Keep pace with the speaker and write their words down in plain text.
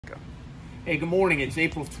Hey, good morning. It's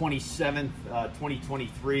April 27th,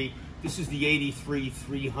 2023. This is the 83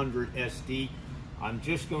 300 SD. I'm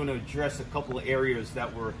just going to address a couple of areas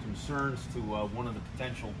that were concerns to one of the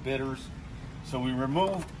potential bidders. So we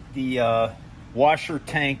removed the washer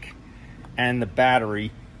tank and the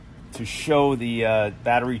battery to show the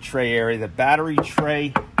battery tray area. The battery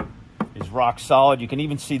tray is rock solid. You can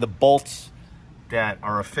even see the bolts that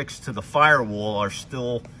are affixed to the firewall are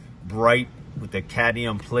still bright with the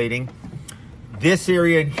cadmium plating. This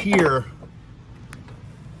area here,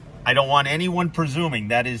 I don't want anyone presuming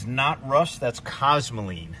that is not rust, that's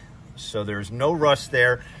cosmoline. So there's no rust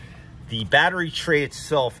there. The battery tray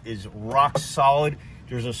itself is rock solid.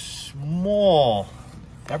 There's a small,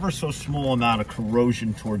 ever so small amount of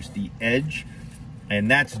corrosion towards the edge, and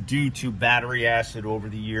that's due to battery acid over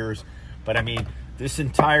the years. But I mean, this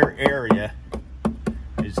entire area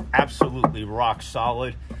is absolutely rock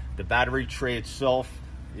solid. The battery tray itself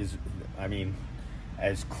is, I mean,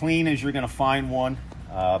 as clean as you're going to find one.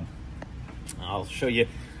 I'll show you.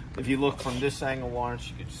 If you look from this angle, Lawrence,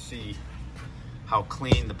 you can see how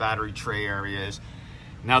clean the battery tray area is.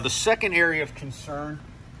 Now, the second area of concern,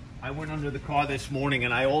 I went under the car this morning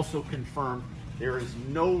and I also confirmed there is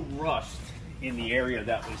no rust in the area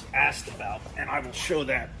that was asked about, and I will show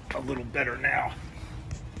that a little better now.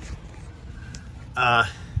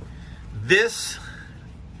 This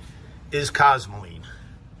is cosmoline.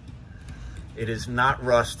 It is not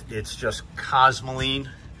rust, it's just cosmoline,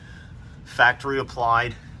 factory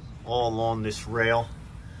applied all along this rail.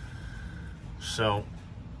 So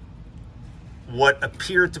what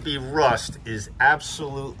appeared to be rust is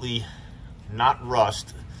absolutely not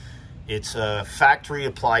rust. It's a factory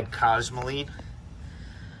applied cosmoline.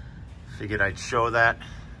 Figured I'd show that.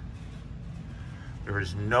 There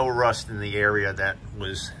is no rust in the area that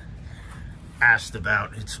was asked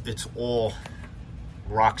about. It's all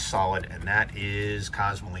rock solid, and that is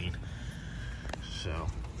cosmoline. So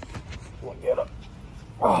we'll get up.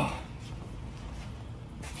 Oh.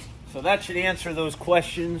 So that should answer those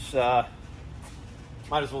questions. Might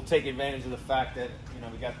as well take advantage of the fact that, you know,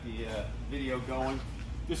 we got the video going.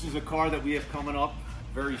 This is a car that we have coming up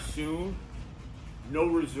very soon. No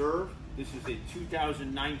reserve. This is a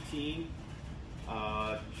 2019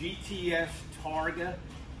 GTS Targa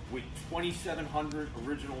with 2,700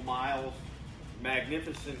 original miles.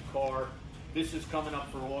 Magnificent car. This is coming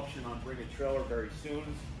up for auction on Bring a Trailer very soon.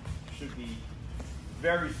 Should be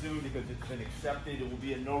very soon because it's been accepted. It will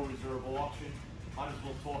be a no reserve auction. Might as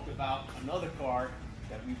well talk about another car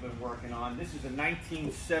that we've been working on. This is a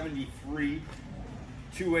 1973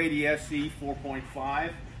 280 SE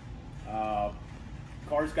 4.5.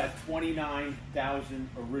 Car's got 29,000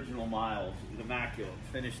 original miles. It's immaculate.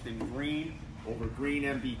 Finished in green over green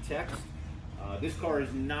MB text. This car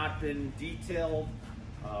has not been detailed.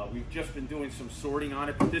 We've just been doing some sorting on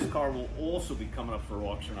it, but this car will also be coming up for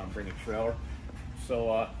auction on Bring a Trailer.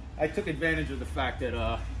 So I took advantage of the fact that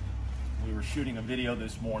we were shooting a video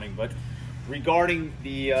this morning. But regarding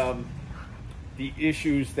the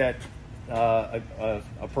issues that a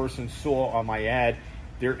person saw on my ad,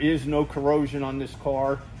 there is no corrosion on this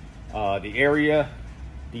car. The area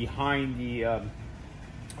behind the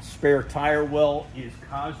spare tire well is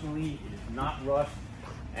cosmoline. It is not rust,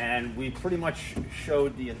 and we pretty much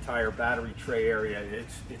showed the entire battery tray area.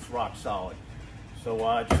 It's rock solid. So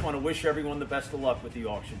I just want to wish everyone the best of luck with the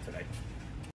auction today.